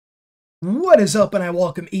What is up, and I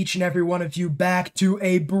welcome each and every one of you back to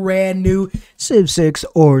a brand new Civ 6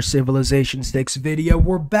 or Civilization 6 video.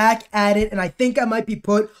 We're back at it, and I think I might be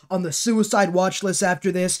put on the suicide watch list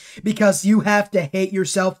after this because you have to hate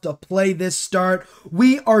yourself to play this start.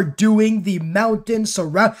 We are doing the mountain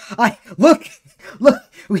surround. Look,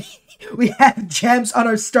 we have gems on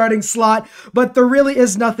our starting slot, but there really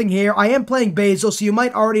is nothing here. I am playing Basil, so you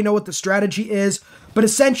might already know what the strategy is. But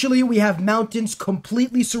essentially, we have mountains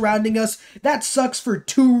completely surrounding us. That sucks for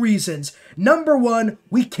two reasons. Number one,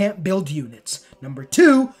 we can't build units. Number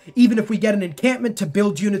two, even if we get an encampment to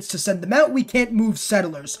build units to send them out, we can't move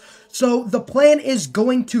settlers. So the plan is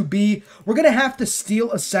going to be, we're going to have to steal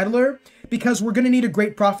a settler because we're going to need a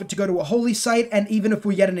great prophet to go to a holy site, and even if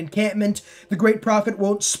we get an encampment, the great prophet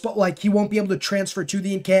won't, he won't be able to transfer to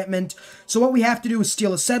the encampment. So what we have to do is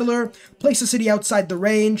steal a settler, place a city outside the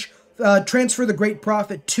range, transfer the great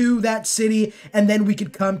prophet to that city, and then we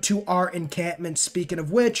could come to our encampment. Speaking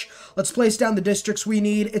of which, let's place down the districts we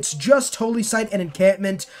need. It's just holy site and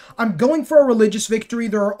encampment. I'm going for a religious victory.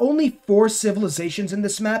 There are only 4 civilizations in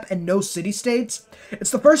this map and no city-states. It's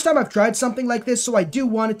the first time I've tried something like this, so I do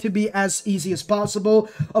want it to be as easy as possible.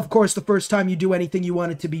 Of course, the first time you do anything, you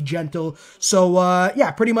want it to be gentle. So, yeah,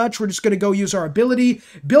 pretty much, we're just going to go use our ability,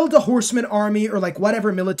 build a horseman army, or like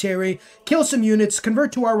whatever military, kill some units,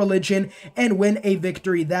 convert to our religion, and win a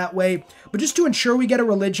victory that way. But just to ensure we get a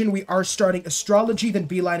religion, we are starting astrology, then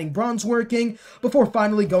beelining bronze working, before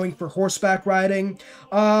finally going for horseback riding.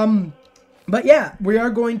 But yeah, we are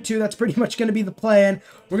going to, that's pretty much going to be the plan.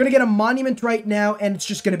 We're going to get a monument right now, and it's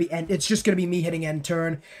just going to be me hitting end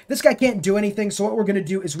turn. This guy can't do anything, so what we're going to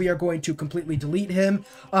do is we are going to completely delete him.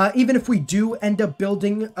 Even if we do end up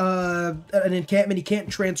building an encampment, he can't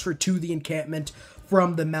transfer to the encampment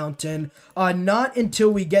from the mountain. Not until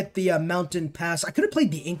we get the mountain pass. I could have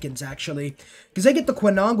played the Incans, actually, because they get the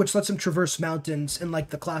Quanong, which lets them traverse mountains in, like,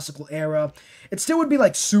 the classical era. It still would be,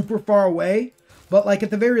 like, super far away, but, like, at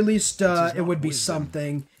the very least, it would be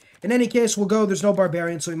something. In any case, we'll go, there's no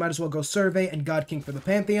barbarian, so we might as well go Survey and God King for the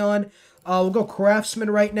Pantheon. We'll go Craftsman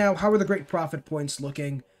right now. How are the Great Prophet points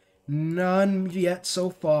looking? None yet so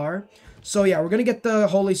far. So yeah, we're going to get the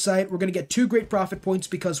Holy Site. We're going to get 2 Great Prophet points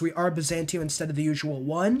because we are Byzantium instead of the usual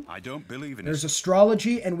 1. I don't believe in There's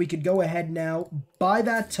Astrology, and we could go ahead now, buy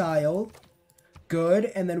that tile. Good,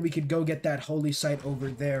 and then we could go get that Holy Site over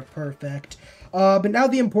there. Perfect. But now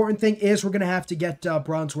the important thing is we're going to have to get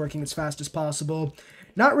bronze working as fast as possible.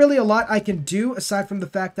 Not really a lot I can do, aside from the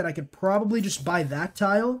fact that I could probably just buy that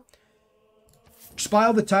tile. Just buy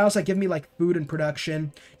all the tiles that give me, like, food and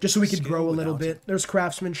production, just so we could grow a little bit. There's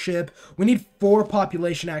craftsmanship. We need 4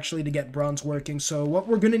 population, actually, to get bronze working. So what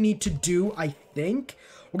we're going to need to do, I think,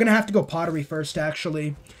 we're going to have to go pottery first,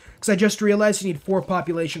 actually, because I just realized you need 4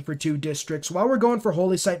 population for 2 districts. While we're going for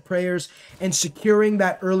holy site prayers and securing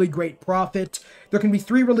that early great prophet, there can be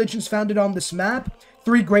 3 religions founded on this map,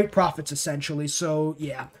 3 great prophets, essentially. So,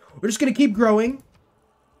 yeah, we're just going to keep growing.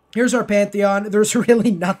 Here's our Pantheon. There's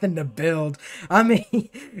really nothing to build. I mean,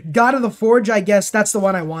 God of the Forge, I guess, that's the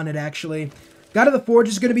one I wanted, actually. God of the Forge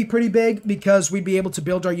is going to be pretty big because we'd be able to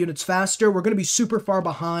build our units faster. We're going to be super far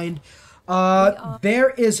behind. There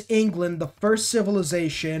is England, the first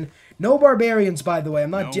civilization. No barbarians, by the way.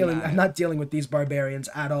 I'm not dealing with these barbarians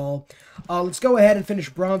at all. Let's go ahead and finish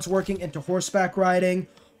bronze working into horseback riding.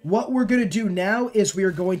 What we're going to do now is we are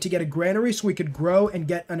going to get a granary so we could grow and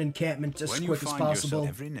get an encampment as quick as possible.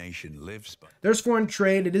 Every nation lives by... There's foreign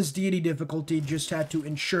trade. It is deity difficulty. Just had to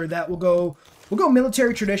ensure that. We'll go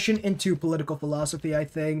military tradition into political philosophy, I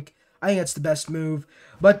think. I think that's the best move.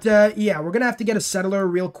 But, yeah, we're going to have to get a settler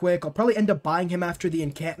real quick. I'll probably end up buying him after the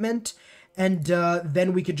encampment. And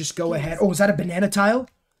then we could just go ahead. Oh, is that a banana tile?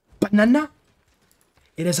 Banana?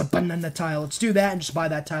 It is a banana tile. Let's do that and just buy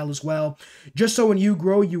that tile as well. Just so when you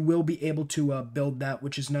grow, you will be able to build that,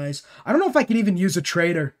 which is nice. I don't know if I could even use a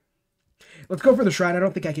trader. Let's go for the shrine. I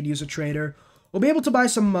don't think I could use a trader. We'll be able to buy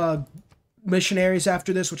some missionaries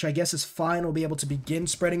after this, which I guess is fine. We'll be able to begin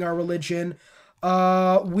spreading our religion.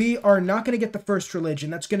 We are not going to get the first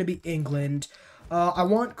religion. That's going to be England. I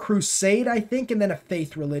want crusade, I think, and then a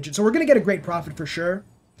faith religion. So we're going to get a great prophet for sure.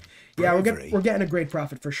 Yeah, we're getting a great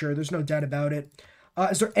prophet for sure. There's no doubt about it.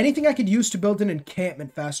 Is there anything I could use to build an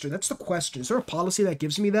encampment faster? That's the question. Is there a policy that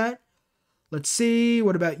gives me that? Let's see.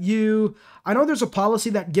 What about you? I know there's a policy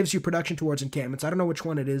that gives you production towards encampments. I don't know which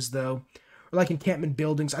one it is, though. Or like encampment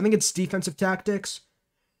buildings. I think it's defensive tactics.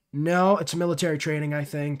 No, it's military training, I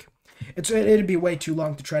think. It'd be way too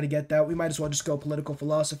long to try to get that. We might as well just go political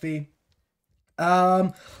philosophy.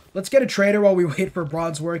 Let's get a trader while we wait for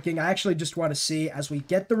bronze working. I actually just want to see, as we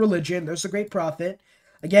get the religion, there's the great prophet.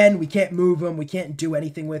 Again, we can't move him. We can't do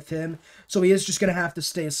anything with him. So he is just going to have to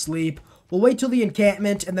stay asleep. We'll wait till the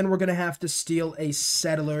encampment, and then we're going to have to steal a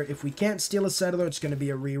settler. If we can't steal a settler, it's going to be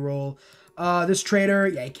a reroll. This trader,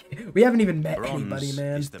 yeah, we haven't even met anybody,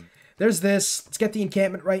 man. There's this. Let's get the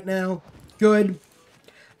encampment right now. Good.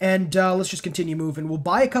 And let's just continue moving. We'll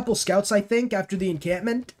buy a couple scouts, I think, after the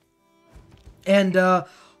encampment. And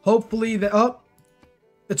hopefully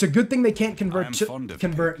it's a good thing they can't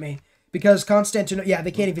convert me. Because Constantinople, yeah,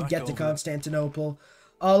 they can't even get to Constantinople.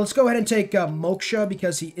 Let's go ahead and take Moksha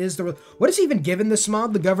because he is the... What is he even given this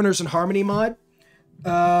mod? The Governors in Harmony mod?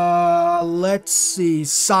 Let's see.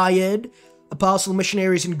 Syed, Apostle,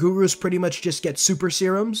 Missionaries, and Gurus pretty much just get super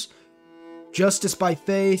serums. Justice by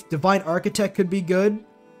Faith. Divine Architect could be good.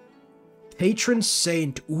 Patron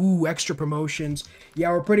Saint. Ooh, extra promotions.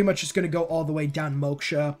 Yeah, we're pretty much just going to go all the way down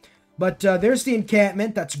Moksha. But there's the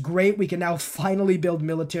encampment. That's great. We can now finally build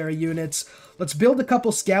military units. Let's build a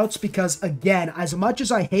couple scouts because, again, as much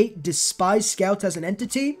as I despise scouts as an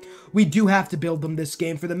entity, we do have to build them this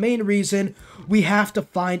game for the main reason we have to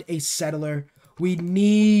find a settler. We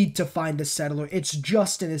need to find a settler. It's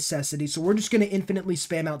just a necessity. So we're just going to infinitely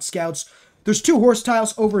spam out scouts. There's 2 horse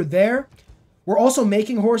tiles over there. We're also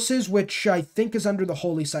making horses, which I think is under the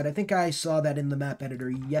holy side. I think I saw that in the map editor.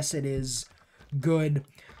 Yes, it is. Good.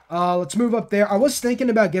 Let's move up there. I was thinking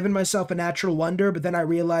about giving myself a natural wonder, but then I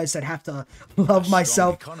realized I'd have to love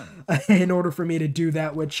myself in order for me to do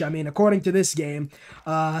that, which, I mean, according to this game,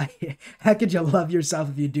 how could you love yourself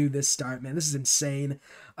if you do this start, man? This is insane.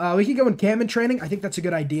 We can go encampment training. I think that's a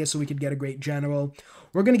good idea so we could get a great general.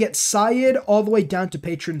 We're going to get Syed all the way down to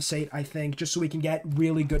Patron Saint, I think, just so we can get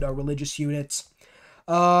really good religious units.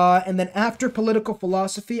 And then after political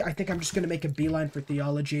philosophy, I think I'm just going to make a beeline for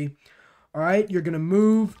theology. All right, you're going to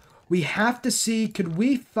move. We have to see, could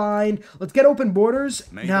we find... Let's get open borders.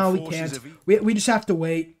 No, we can't. We just have to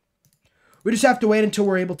wait. We just have to wait until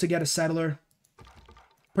we're able to get a settler.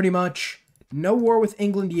 Pretty much. No war with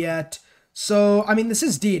England yet. So, I mean, this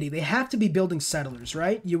is Deity. They have to be building settlers,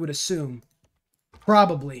 right? You would assume.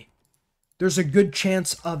 Probably. There's a good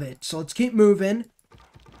chance of it. So let's keep moving.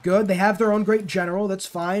 Good. They have their own great general. That's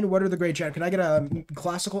fine. What are the great general? Can I get a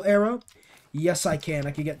classical arrow? Yes, I can.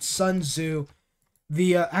 I can get Sun Tzu.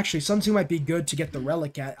 Actually, Sun Tzu might be good to get the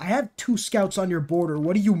relic at. I have 2 scouts on your border.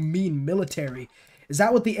 What do you mean, military? Is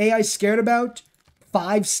that what the AI's scared about?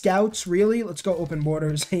 5 scouts? Really? Let's go open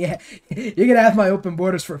borders. Yeah, you're going to have my open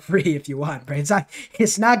borders for free if you want, right?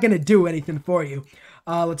 It's not going to do anything for you.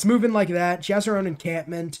 Let's move in like that. She has her own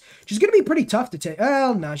encampment. She's going to be pretty tough to take.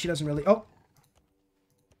 Well, no, she doesn't really. Oh.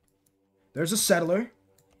 There's a settler.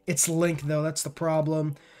 It's Link, though. That's the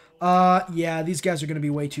problem. Yeah, these guys are going to be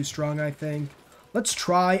way too strong, I think. Let's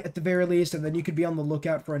try, at the very least, and then you could be on the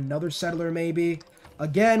lookout for another settler, maybe.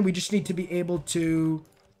 Again, we just need to be able to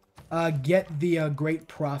get the great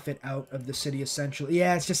profit out of the city, essentially.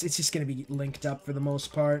 Yeah, it's just going to be linked up for the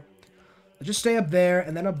most part. Let's just stay up there,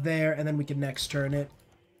 and then we can next turn it.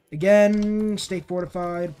 Again, stay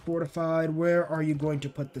fortified, fortified. Where are you going to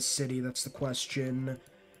put the city? That's the question.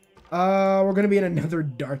 We're going to be in another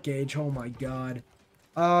Dark Age. Oh, my God.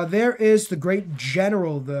 There is the Great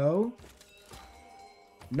General, though.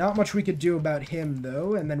 Not much we could do about him,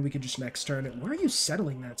 though, and then we could just next turn it. Where are you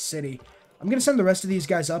settling that city? I'm going to send the rest of these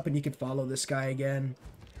guys up, and you can follow this guy again.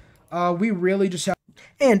 We really just have...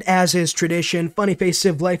 And as is tradition, Funny Face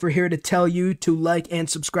Civ Life are here to tell you to like and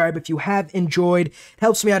subscribe if you have enjoyed. It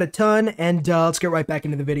helps me out a ton, and let's get right back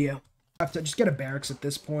into the video. I have to just get a barracks at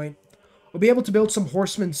this point. We'll be able to build some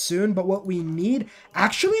horsemen soon, but what we need...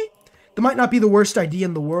 Actually, that might not be the worst idea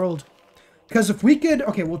in the world. Because if we could...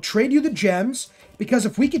 Okay, we'll trade you the gems, because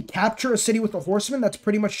if we could capture a city with a horseman, that's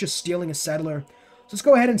pretty much just stealing a settler. So let's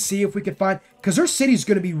go ahead and see if we could find... Because their city's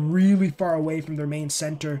going to be really far away from their main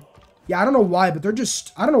center. Yeah, I don't know why, but they're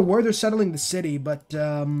just... I don't know where they're settling the city, but...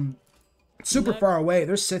 super far away.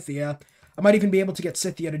 There's Scythia. I might even be able to get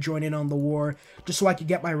Scythia to join in on the war, just so I could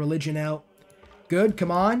get my religion out. Good,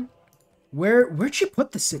 come on. Where'd she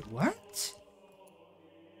put the city? What?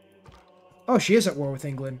 Oh, she is at war with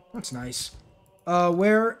England. That's nice.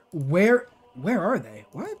 Where are they?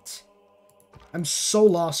 What? I'm so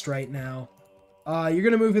lost right now. You're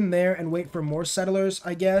gonna move in there and wait for more settlers,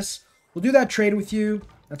 I guess. We'll do that trade with you.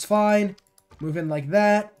 That's fine. Move in like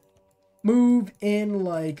that. Move in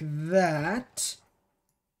like that.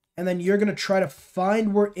 And then you're gonna try to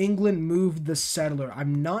find where England moved the settler.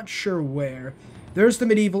 I'm not sure where. There's the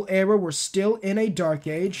medieval era. We're still in a dark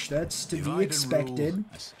age. That's to be expected.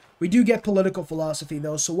 We do get political philosophy,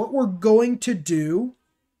 though. So what we're going to do...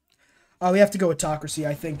 we have to go autocracy,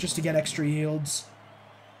 I think, just to get extra yields.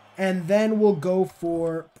 And then we'll go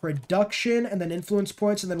for production and then influence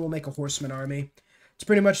points, and then we'll make a horseman army. It's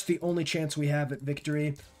pretty much the only chance we have at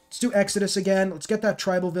victory. Let's do Exodus again. Let's get that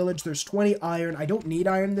tribal village. There's 20 iron. I don't need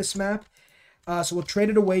iron this map. So we'll trade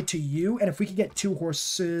it away to you. And if we could get 2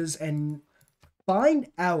 horses and find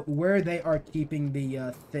out where they are keeping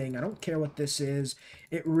the thing. I don't care what this is.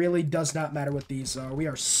 It really does not matter what these are. We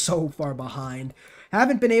are so far behind.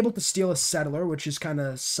 Haven't been able to steal a settler, which is kind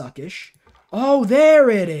of suckish. Oh, there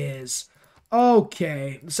it is.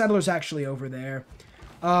 Okay. The settler's actually over there.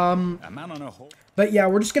 A man on a horse. But yeah,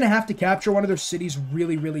 we're just going to have to capture one of their cities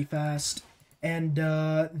really, really fast. And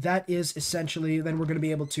that is essentially, then we're going to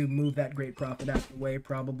be able to move that great prophet out of the way,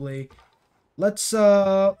 probably. Let's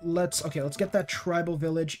get that tribal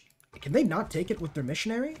village. Can they not take it with their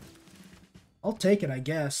missionary? I'll take it, I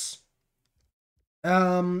guess.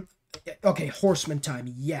 Okay, horseman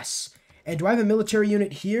time, yes. And do I have a military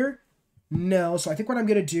unit here? No, so I think what I'm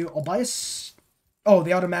going to do, I'll buy a... Oh,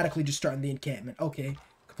 they automatically just start in the encampment. Okay,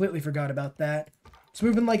 completely forgot about that. Let's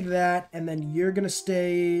move in like that, and then you're going to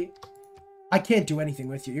stay... I can't do anything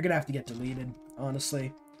with you. You're going to have to get deleted,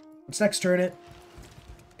 honestly. Let's next turn it.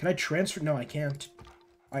 Can I transfer? No, I can't.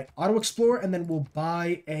 Alright, auto-explore, and then we'll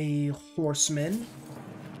buy a horseman.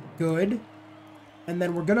 Good. And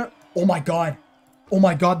then we're going to... Oh my god. Oh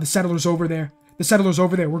my god, the settler's over there. The settler's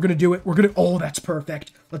over there. We're going to do it. We're going to... Oh, that's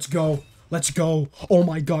perfect. Let's go. Let's go. Oh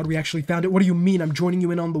my god, we actually found it. What do you mean? I'm joining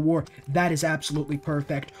you in on the war. That is absolutely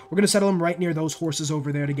perfect. We're going to settle them right near those horses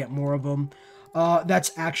over there to get more of them.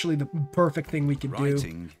 That's actually the perfect thing we could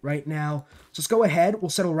do right now. So let's go ahead. We'll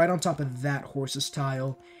settle right on top of that horse's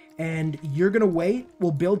tile. And you're going to wait.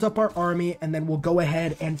 We'll build up our army, and then we'll go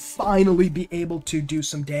ahead and finally be able to do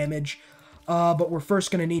some damage. But we're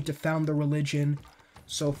first going to need to found the religion.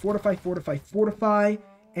 So fortify, fortify, fortify.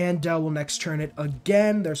 And we'll next turn it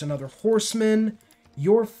again. There's another horseman.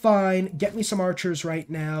 You're fine. Get me some archers right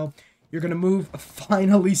now. You're going to move,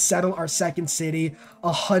 finally settle our second city.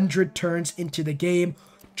 100 turns into the game.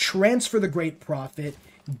 Transfer the Great Prophet.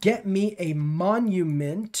 Get me a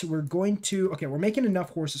monument. We're going to... Okay, we're making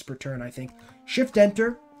enough horses per turn, I think. Shift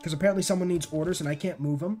Enter, because apparently someone needs orders and I can't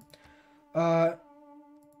move them.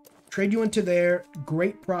 Trade you into there.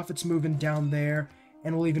 Great Prophet's moving down there.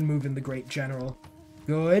 And we'll even move in the Great General.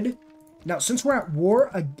 Good. Now, since we're at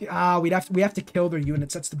war, we have to kill their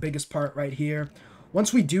units. That's the biggest part right here.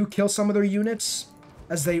 Once we do kill some of their units,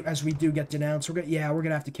 as we do get denounced, we're gonna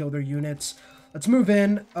have to kill their units. Let's move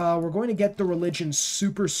in. We're going to get the religion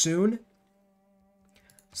super soon.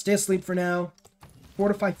 Stay asleep for now.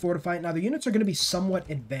 Fortify, fortify. Now the units are going to be somewhat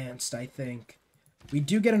advanced, I think. We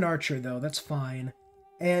do get an archer though. That's fine.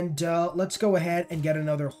 And let's go ahead and get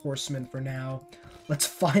another horseman for now. Let's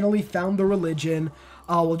finally found the religion.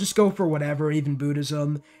 We'll just go for whatever, even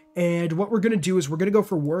Buddhism. And what we're going to do is we're going to go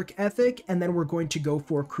for work ethic, and then we're going to go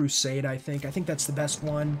for crusade, I think. I think that's the best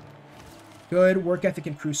one. Good. Work ethic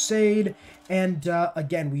and crusade. And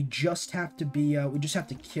again, we just have to be, we just have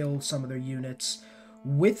to kill some of their units.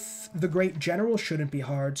 With the Great General, shouldn't be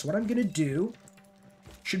hard. So what I'm going to do,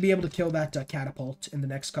 should be able to kill that catapult in the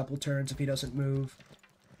next couple turns if he doesn't move.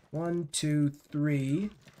 1, 2, 3.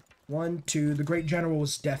 1, 2. The Great General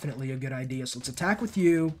was definitely a good idea. So let's attack with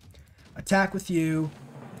you. Attack with you.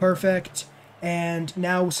 Perfect. And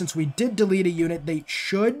now, since we did delete a unit, they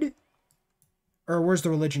should... Or where's the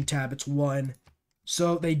religion tab? It's 1.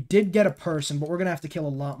 So they did get a person, but we're going to have to kill a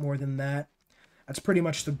lot more than that. That's pretty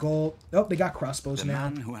much the goal. Oh, they got crossbows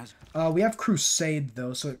now. We have crusade,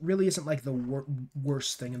 though, so it really isn't like the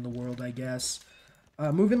worst thing in the world, I guess.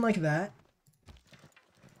 Move in like that.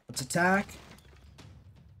 Let's attack.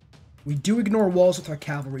 We do ignore walls with our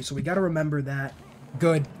cavalry, so we got to remember that.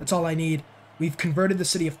 Good. That's all I need. We've converted the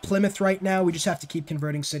city of Plymouth right now. We just have to keep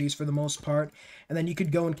converting cities for the most part. And then you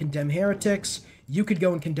could go and condemn heretics. You could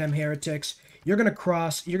go and condemn heretics. You're going to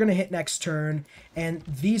cross. You're going to hit next turn. And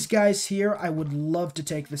these guys here, I would love to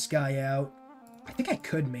take this guy out. I think I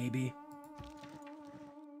could, maybe.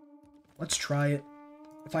 Let's try it.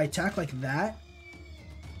 If I attack like that.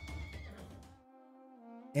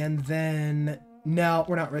 And then... No,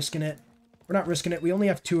 we're not risking it. We're not risking it. We only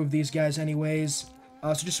have 2 of these guys anyways.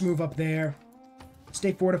 So just move up there.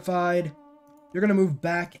 Stay fortified. You're going to move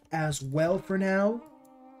back as well for now.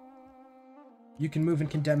 You can move and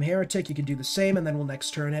condemn heretic. You can do the same, and then we'll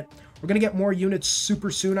next turn it. We're going to get more units super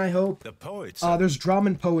soon, I hope. The poets. There's drum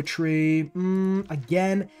and poetry.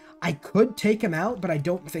 Again, I could take him out, but I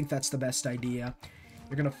don't think that's the best idea.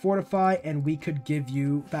 You're going to fortify, and we could give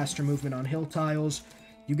you faster movement on hill tiles.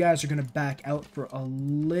 You guys are going to back out for a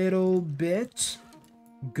little bit.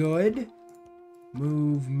 Good.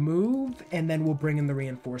 Move, move, and then we'll bring in the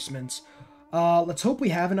reinforcements. Let's hope we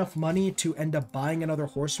have enough money to end up buying another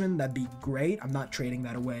horseman. That'd be great. I'm not trading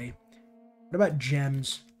that away. What about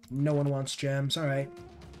gems? No one wants gems. Alright.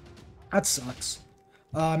 That sucks.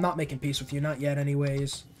 I'm not making peace with you. Not yet,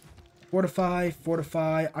 anyways. Fortify,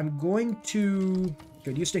 fortify. I'm going to...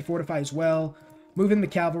 Good, you stay fortify as well. Move in the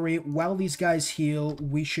cavalry. While these guys heal,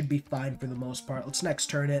 we should be fine for the most part. Let's next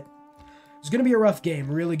turn it. It's going to be a rough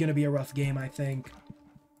game. Really going to be a rough game, I think.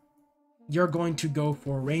 You're going to go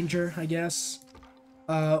for ranger, I guess.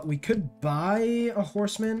 We could buy a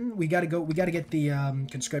horseman. We gotta get the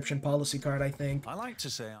conscription policy card, I think. I like to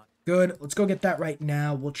say Good. Let's go get that right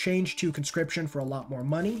now. We'll change to conscription for a lot more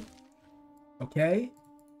money. Okay.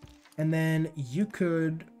 And then you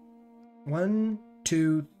could 1,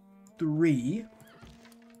 2, 3.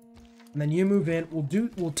 And then you move in.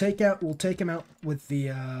 We'll take him out with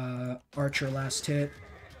the archer last hit.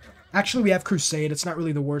 Actually, we have crusade. It's not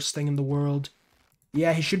really the worst thing in the world.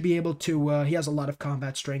 Yeah, he should be able to, he has a lot of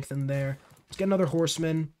combat strength in there. Let's get another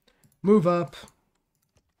horseman. Move up.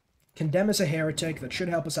 Condemn as a heretic. That should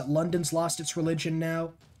help us out. London's lost its religion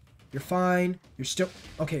now. You're fine. You're still...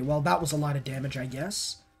 Okay, well, that was a lot of damage, I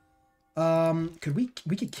guess.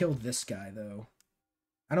 We could kill this guy, though.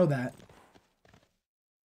 I know that.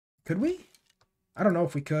 Could we? I don't know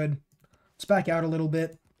if we could. Let's back out a little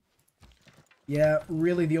bit. Yeah,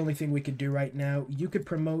 really the only thing we could do right now. You could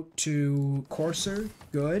promote to Courser.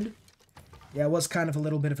 Good. Yeah, it was kind of a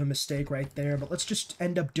little bit of a mistake right there, but let's just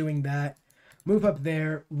end up doing that. Move up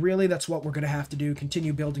there. Really, that's what we're going to have to do.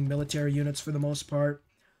 Continue building military units for the most part.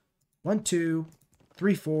 1, 2,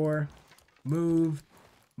 3, 4. Move.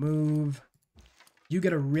 Move. You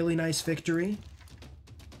get a really nice victory.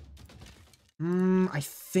 I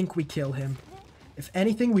think we kill him. If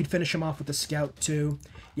anything, we'd finish him off with the scout, too.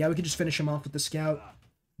 Yeah, we could just finish him off with the scout.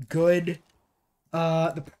 Good.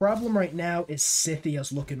 The problem right now is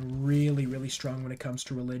Scythia's looking really, really strong when it comes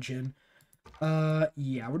to religion.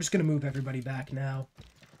 Yeah, we're just going to move everybody back now.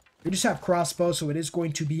 We just have crossbow, so it is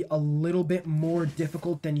going to be a little bit more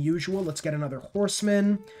difficult than usual. Let's get another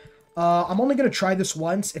horseman. I'm only going to try this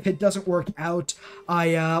once. If it doesn't work out,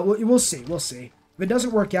 we'll see. We'll see. If it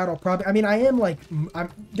doesn't work out, I'll probably... I mean, I'm going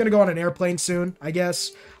to go on an airplane soon, I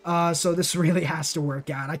guess. So this really has to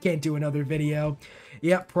work out. I can't do another video.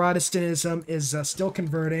 Yep, Protestantism is still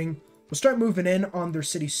converting. We'll start moving in on their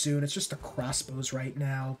city soon. It's just the crossbows right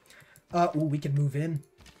now. Ooh, we can move in.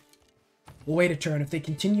 We'll wait a turn. If they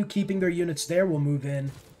continue keeping their units there, we'll move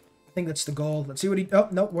in. I think that's the goal. Let's see what he... Oh,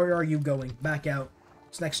 no, where are you going? Back out.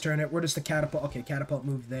 Let's next turn it. Where does the catapult... Okay, catapult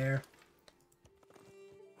move there.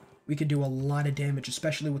 We could do a lot of damage,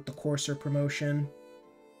 especially with the Courser promotion.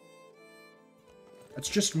 Let's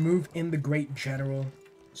just move in the Great General.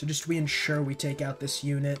 So just we ensure we take out this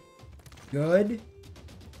unit. Good.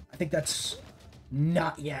 I think that's...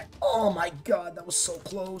 Not yet. Oh my god, that was so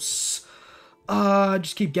close.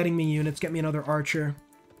 Just keep getting me units. Get me another archer.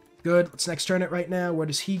 Good. Let's next turn it right now. Where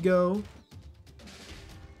does he go?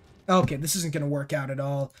 Okay, this isn't going to work out at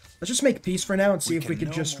all. Let's just make peace for now and see if we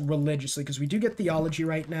could just religiously, because we do get theology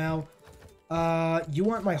right now. You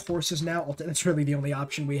want my horses now? That's really the only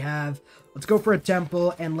option we have. Let's go for a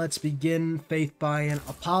temple, and let's begin faith buying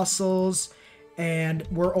apostles. And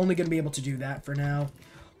we're only going to be able to do that for now.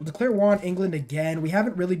 We'll declare war on England again. We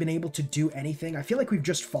haven't really been able to do anything. I feel like we've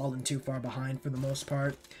just fallen too far behind for the most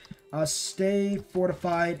part. Stay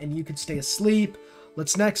fortified, and you can stay asleep.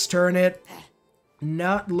 Let's next turn it.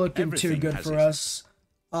 Not looking too good for us.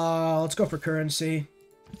 Let's go for currency.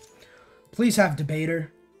 Please have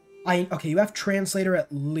debater. Okay, you have translator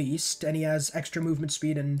at least, and he has extra movement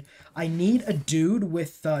speed, and I need a dude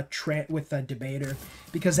with debater,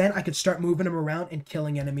 because then I could start moving him around and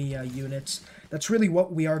killing enemy units. That's really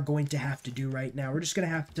what we are going to have to do right now. We're just going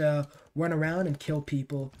to have to run around and kill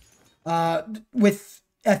people. With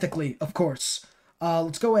ethically, of course.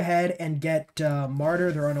 Let's go ahead and get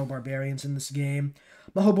Martyr. There are no barbarians in this game.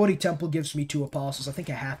 Mahabodhi Temple gives me 2 apostles. I think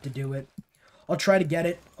I have to do it. I'll try to get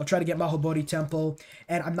it. I'll try to get Mahabodhi Temple.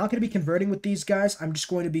 And I'm not going to be converting with these guys. I'm just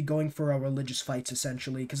going to be going for religious fights,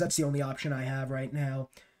 essentially, because that's the only option I have right now.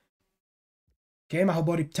 Okay,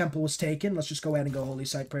 Mahabodhi Temple was taken. Let's just go ahead and go Holy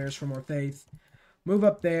Site Prayers for more faith. Move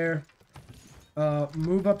up there.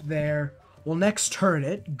 Move up there. We'll next turn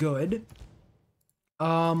it. Good.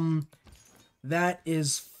 That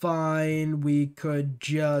is fine. We could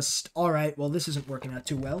just... Alright, well, this isn't working out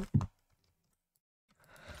too well.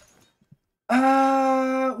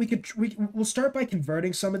 We'll start by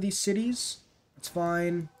converting some of these cities. That's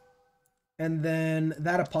fine. And then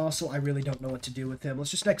that apostle, I really don't know what to do with him.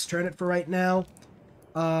 Let's just next turn it for right now.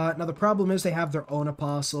 Now the problem is they have their own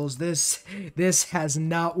apostles. This has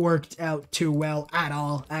not worked out too well at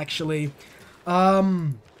all, actually.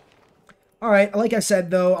 All right, like I said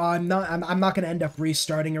though, I'm not gonna end up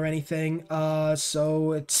restarting or anything.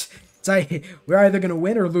 So we're either gonna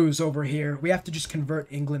win or lose over here. We have to just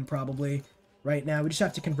convert England probably right now. We just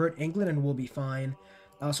have to convert England and we'll be fine.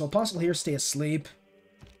 So Apostle here, stay asleep.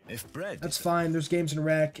 If bread. That's fine. There's games in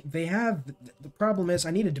rec. They have the problem is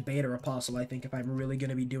I need a debater apostle. I think if I'm really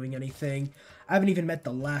gonna be doing anything, I haven't even met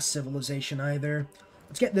the last civilization either.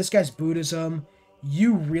 Let's get this guy's Buddhism.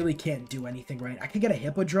 You really can't do anything right. I could get a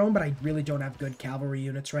hippodrome, but I really don't have good cavalry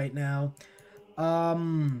units right now.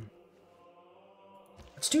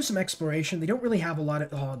 Let's do some exploration. They don't really have a lot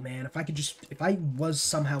of... Oh, man. If I was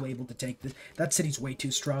somehow able to take this... That city's way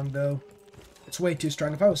too strong, though. It's way too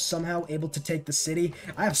strong. If I was somehow able to take the city...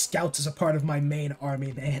 I have scouts as a part of my main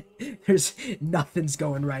army, man. There's... Nothing's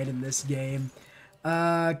going right in this game.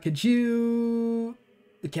 Could you...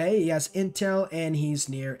 Okay, he has intel, and he's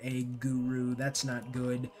near a guru. That's not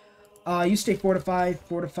good. You stay fortified.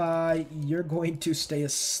 Fortify. You're going to stay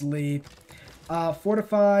asleep.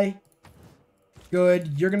 Fortify.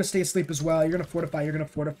 Good. You're going to stay asleep as well. You're going to fortify. You're going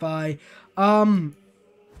to fortify.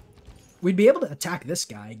 We'd be able to attack this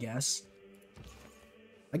guy, I guess.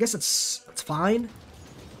 I guess it's fine.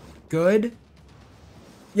 Good.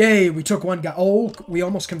 Yay, we took one guy. Oh, we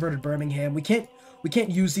almost converted Birmingham. We can't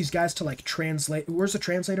use these guys to, like, translate. Where's the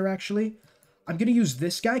translator, actually? I'm going to use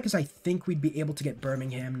this guy because I think we'd be able to get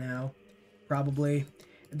Birmingham now. Probably.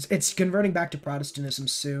 It's converting back to Protestantism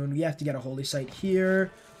soon. We have to get a holy site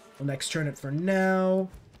here. We'll next turn it for now.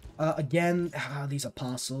 Again, these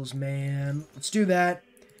apostles, man. Let's do that.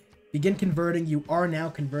 Begin converting. You are now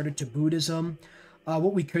converted to Buddhism.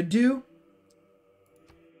 What we could do...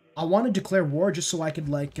 I want to declare war just so I could,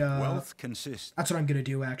 like, Wealth consists. That's what I'm going to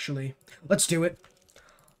do, actually. Let's do it.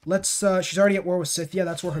 Let's, she's already at war with Scythia.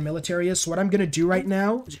 That's where her military is. So what I'm going to do right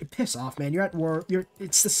now... Piss off, man. You're at war.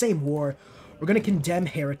 It's the same war. We're going to condemn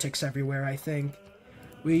heretics everywhere, I think.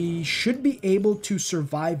 We should be able to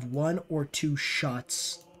survive 1 or 2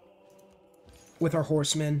 shots with our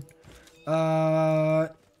horsemen. Probably.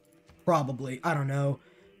 I don't know.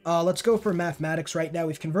 Let's go for mathematics right now.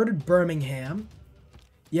 We've converted Birmingham.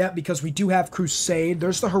 Yeah, because we do have Crusade.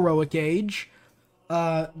 There's the Heroic Age.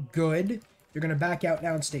 Good. You're going to back out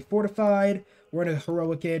now and stay fortified. We're in a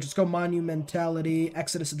Heroic Age. Let's go Monumentality,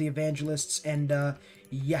 Exodus of the Evangelists, and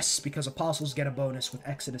yes, because Apostles get a bonus with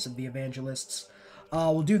Exodus of the Evangelists.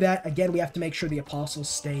 We'll do that. Again, we have to make sure the Apostles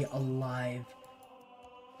stay alive.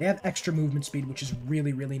 They have extra movement speed, which is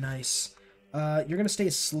really, really nice. You're going to stay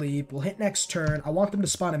asleep. We'll hit next turn. I want them to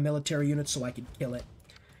spawn a military unit so I can kill it.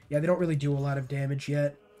 Yeah, they don't really do a lot of damage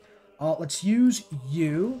yet. Let's use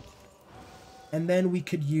you. And then we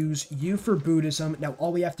could use you for Buddhism. Now,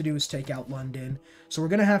 all we have to do is take out London. So we're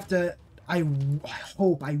going to have to... I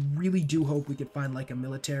really do hope we could find, like, a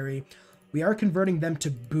military. We are converting them to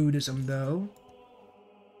Buddhism, though.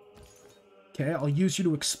 Okay, I'll use you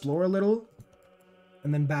to explore a little.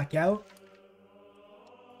 And then back out.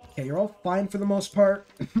 Okay, you're all fine for the most part.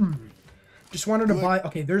 Just wanted to buy...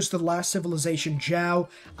 Okay, there's the last civilization, Zhao.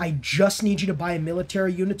 I just need you to buy a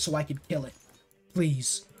military unit so I could kill it.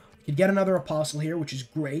 Please. We could get another apostle here, which is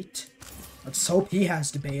great. Let's hope he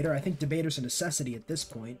has debater. I think debater's a necessity at this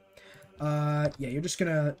point. Yeah, you're just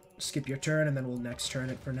gonna skip your turn, and then we'll next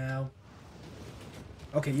turn it for now.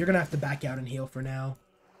 Okay, you're gonna have to back out and heal for now.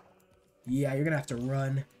 Yeah, you're gonna have to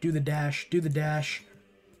run. Do the dash. Do the dash.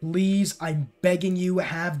 Please, I'm begging you,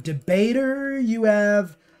 have debater. You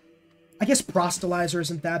have... I guess Prostalizer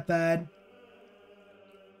isn't that bad.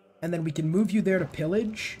 And then we can move you there to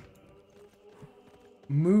pillage.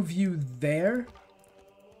 Move you there.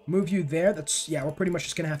 Move you there. That's... Yeah, we're pretty much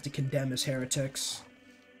just gonna have to condemn as heretics.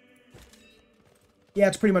 Yeah,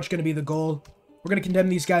 it's pretty much gonna be the goal. We're gonna condemn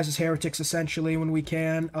these guys as heretics, essentially, when we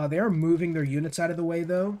can. They are moving their units out of the way,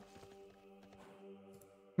 though.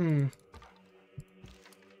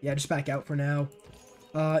 Yeah, just back out for now.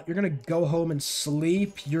 You're going to go home and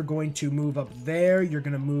sleep. You're going to move up there. You're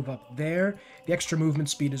going to move up there. The extra movement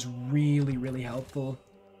speed is really, really helpful.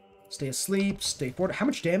 Stay asleep. Stay forward. How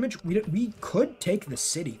much damage? We could take the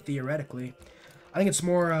city, theoretically. I think it's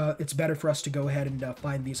more, it's better for us to go ahead and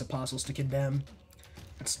find these apostles to condemn.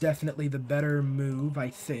 It's definitely the better move, I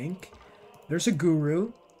think. There's a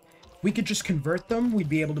guru. We could just convert them. We'd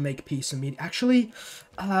be able to make peace immediately. Actually,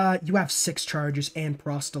 you have 6 charges and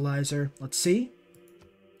Prostalizer. Let's see.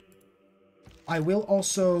 I will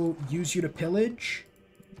also use you to pillage.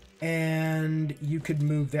 And you could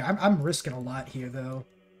move there. I'm risking a lot here, though.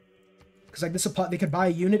 Because like this, they could buy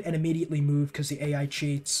a unit and immediately move because the AI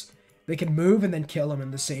cheats. They can move and then kill him in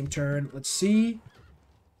the same turn. Let's see.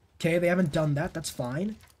 Okay, they haven't done that. That's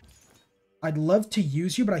fine. I'd love to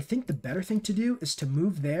use you, but I think the better thing to do is to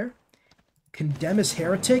move there, condemn as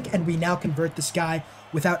heretic, and we now convert this guy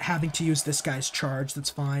without having to use this guy's charge. That's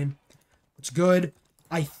fine. It's good.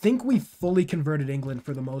 I think we fully converted England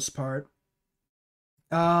for the most part.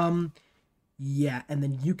 Yeah, and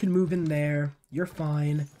then you can move in there. You're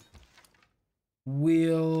fine.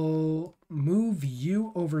 We'll move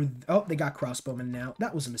you over. Oh, they got crossbowmen now.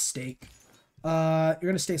 That was a mistake. You're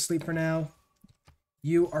going to stay asleep for now.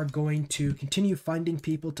 You are going to continue finding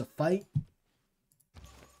people to fight.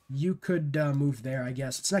 You could move there, I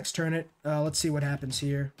guess. It's next turn. Let's see what happens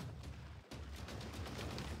here.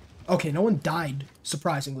 Okay, no one died,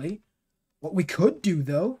 surprisingly. What we could do,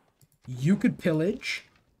 though, you could pillage.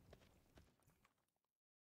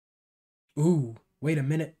 Ooh, wait a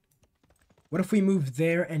minute. What if we move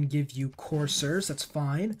there and give you coursers? That's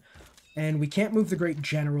fine. And we can't move the Great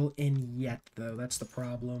General in yet, though. That's the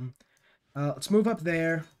problem. Let's move up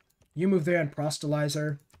there. You move there and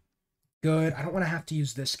Prostalizer. Good. I don't want to have to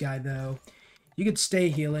use this guy, though. You could stay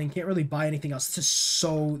healing. Can't really buy anything else. This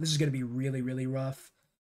is going to be really, really rough.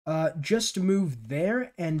 Just move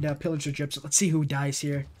there and pillage the gypsum. Let's see who dies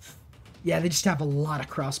here. Yeah, they just have a lot of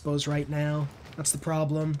crossbows right now. That's the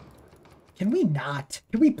problem. Can we not?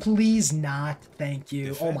 Can we please not? Thank you.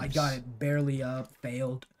 Defense. Oh my god, it barely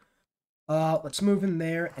failed. Let's move in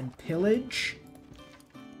there and pillage.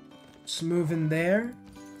 Let's move in there.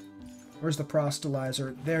 Where's the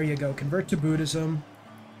Prostalizer? There you go. Convert to Buddhism.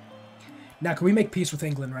 Now, can we make peace with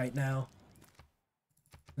England right now?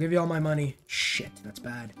 I'll give you all my money. Shit, that's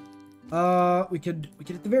bad. We could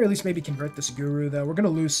at the very least maybe convert this guru, though. We're gonna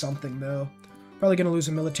lose something, though. Probably gonna lose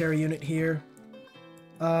a military unit here.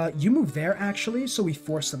 You move there, actually, so we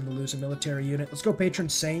force them to lose a military unit. Let's go Patron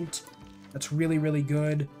Saint. That's really, really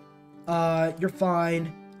good. You're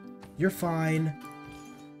fine. You're fine.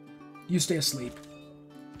 You stay asleep.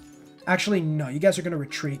 Actually, no. You guys are going to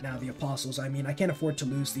retreat now, the Apostles. I mean, I can't afford to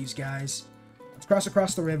lose these guys. Let's cross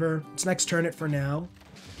across the river. It's next turn it for now.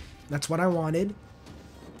 That's what I wanted.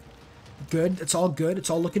 Good. It's all good. It's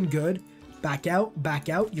all looking good. Back out. Back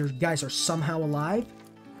out. Your guys are somehow alive.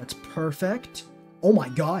 That's perfect. Oh my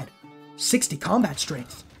god. 60 combat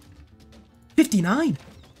strength. 59.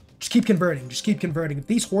 Just keep converting. Just keep converting. If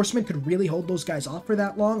these horsemen could really hold those guys off for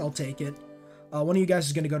that long, I'll take it. One of you guys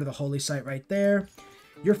is going to go to the holy site right there.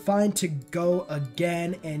 You're fine to go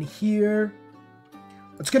again, and here,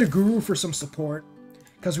 let's get a guru for some support,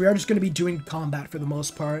 because we are just going to be doing combat for the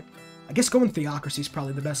most part. I guess going theocracy is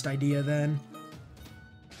probably the best idea then.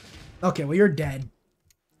 Okay, well, you're dead.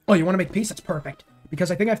 Oh, you want to make peace? That's perfect,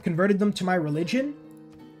 because I think I've converted them to my religion.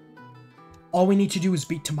 All we need to do is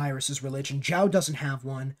beat Tamirus' religion. Zhao doesn't have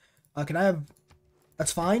one. Can I have...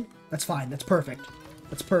 That's fine? That's fine. That's perfect.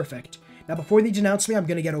 That's perfect. Now, before they denounce me, I'm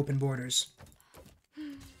going to get open borders.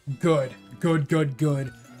 Good. Good, good,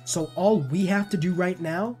 good. So all we have to do right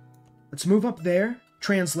now, let's move up there.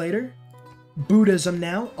 Translator. Buddhism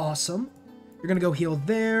now. Awesome. You're going to go heal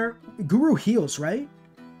there. Guru heals, right?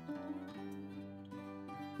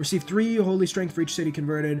 Receive 3 holy strength for each city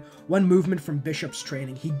converted. 1 movement from bishop's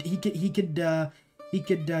training. He could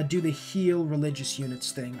do the heal religious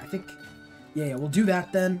units thing. I think, yeah, we'll do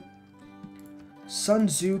that then. Sun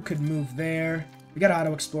Tzu could move there. We got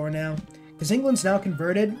auto explore now. Because England's now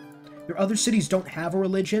converted, their other cities don't have a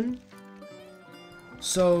religion.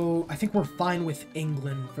 So, I think we're fine with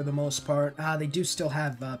England for the most part. They do still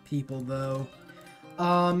have people, though.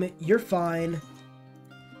 You're fine.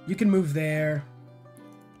 You can move there.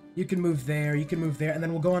 You can move there. You can move there. And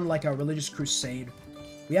then we'll go on, like, a religious crusade.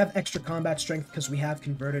 We have extra combat strength because we have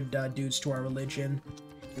converted dudes to our religion.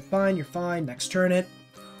 You're fine. You're fine. Next turn it.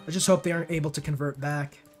 Let's just hope they aren't able to convert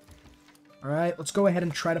back. Alright, let's go ahead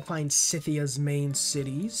and try to find Scythia's main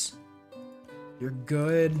cities. You're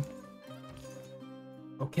good.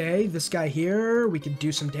 Okay, this guy here, we can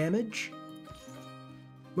do some damage.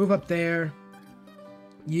 Move up there.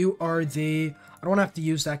 You are the... I don't want to have to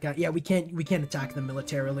use that guy. Yeah, we can't attack them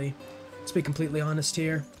militarily. Let's be completely honest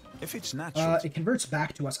here. If it's natural... It converts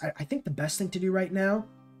back to us. I think the best thing to do right now,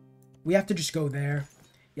 we have to just go there.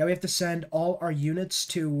 Yeah, we have to send all our units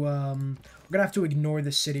to, we're gonna have to ignore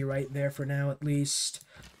the city right there for now, at least.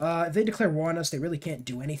 If they declare war on us, they really can't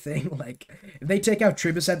do anything. Like, if they take out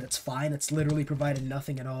Trebuchet, that's fine. It's literally provided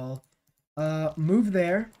nothing at all. Move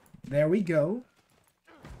there. There we go.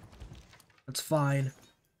 That's fine.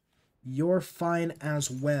 You're fine as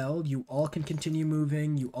well. You all can continue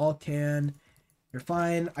moving. You all can. You're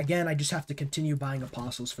fine. Again, I just have to continue buying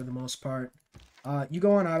apostles for the most part. You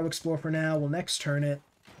go on auto explore for now. We'll next turn it.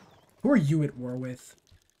 Who are you at war with?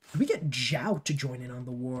 Can we get Zhao to join in on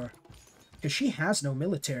the war? Because she has no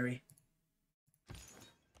military.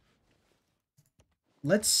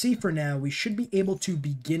 let's see for now. We should be able to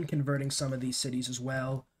begin converting some of these cities as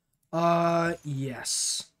well.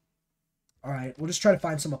 Yes. Alright, we'll just try to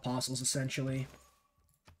find some apostles, essentially.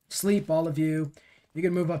 Sleep, all of you. You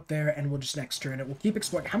can move up there, and we'll just next turn it. We'll keep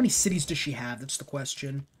exploring. How many cities does she have? That's the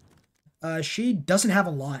question. She doesn't have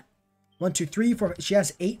a lot. 1, 2, 3, 4. She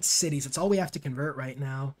has 8 cities. That's all we have to convert right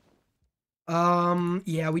now.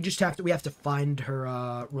 Yeah, we have to find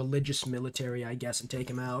her, religious military, I guess, and take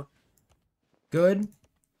him out. Good.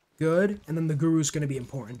 Good. And then the guru's gonna be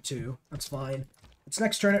important, too. That's fine. Let's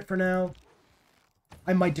next turn it for now.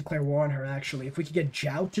 I might declare war on her, actually. If we could get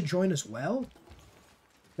Zhao to join as well,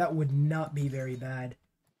 that would not be very bad.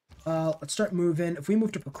 Let's start moving. If we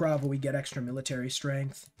move to Pekrava, we get extra military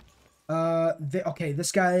strength. Okay,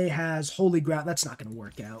 this guy has holy ground. That's not going to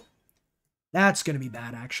work out. That's going to be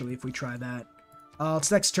bad, actually, if we try that.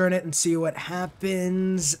 Let's next turn it and see what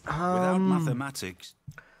happens. Without mathematics.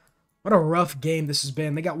 What a rough game this has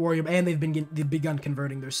been. They got warrior, and they've begun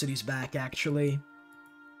converting their cities back, actually.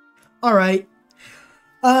 All right.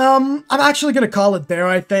 I'm actually gonna call it there.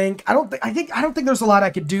 I think. I don't think there's a lot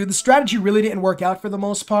I could do. The strategy really didn't work out for the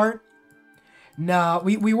most part. No,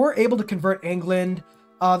 we were able to convert England.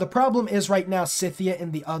 The problem is right now Scythia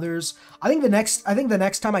and the others. I think the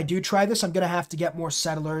next time I do try this, I'm gonna have to get more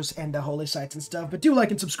settlers and holy sites and stuff. But do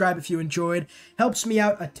like and subscribe if you enjoyed. Helps me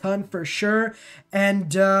out a ton for sure.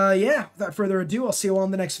 And yeah, without further ado, I'll see you all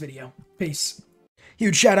in the next video. Peace.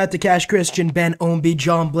 Huge shout out to Cash Christian, Ben Omby,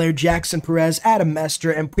 John Blair, Jackson Perez, Adam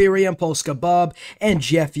Mester, Empyrean, Polska Bob, and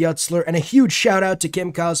Jeff Yutzler. And a huge shout out to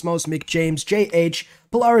Kim Cosmos, Mick James, JH,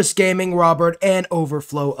 Polaris Gaming, Robert, and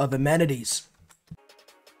Overflow of Amenities.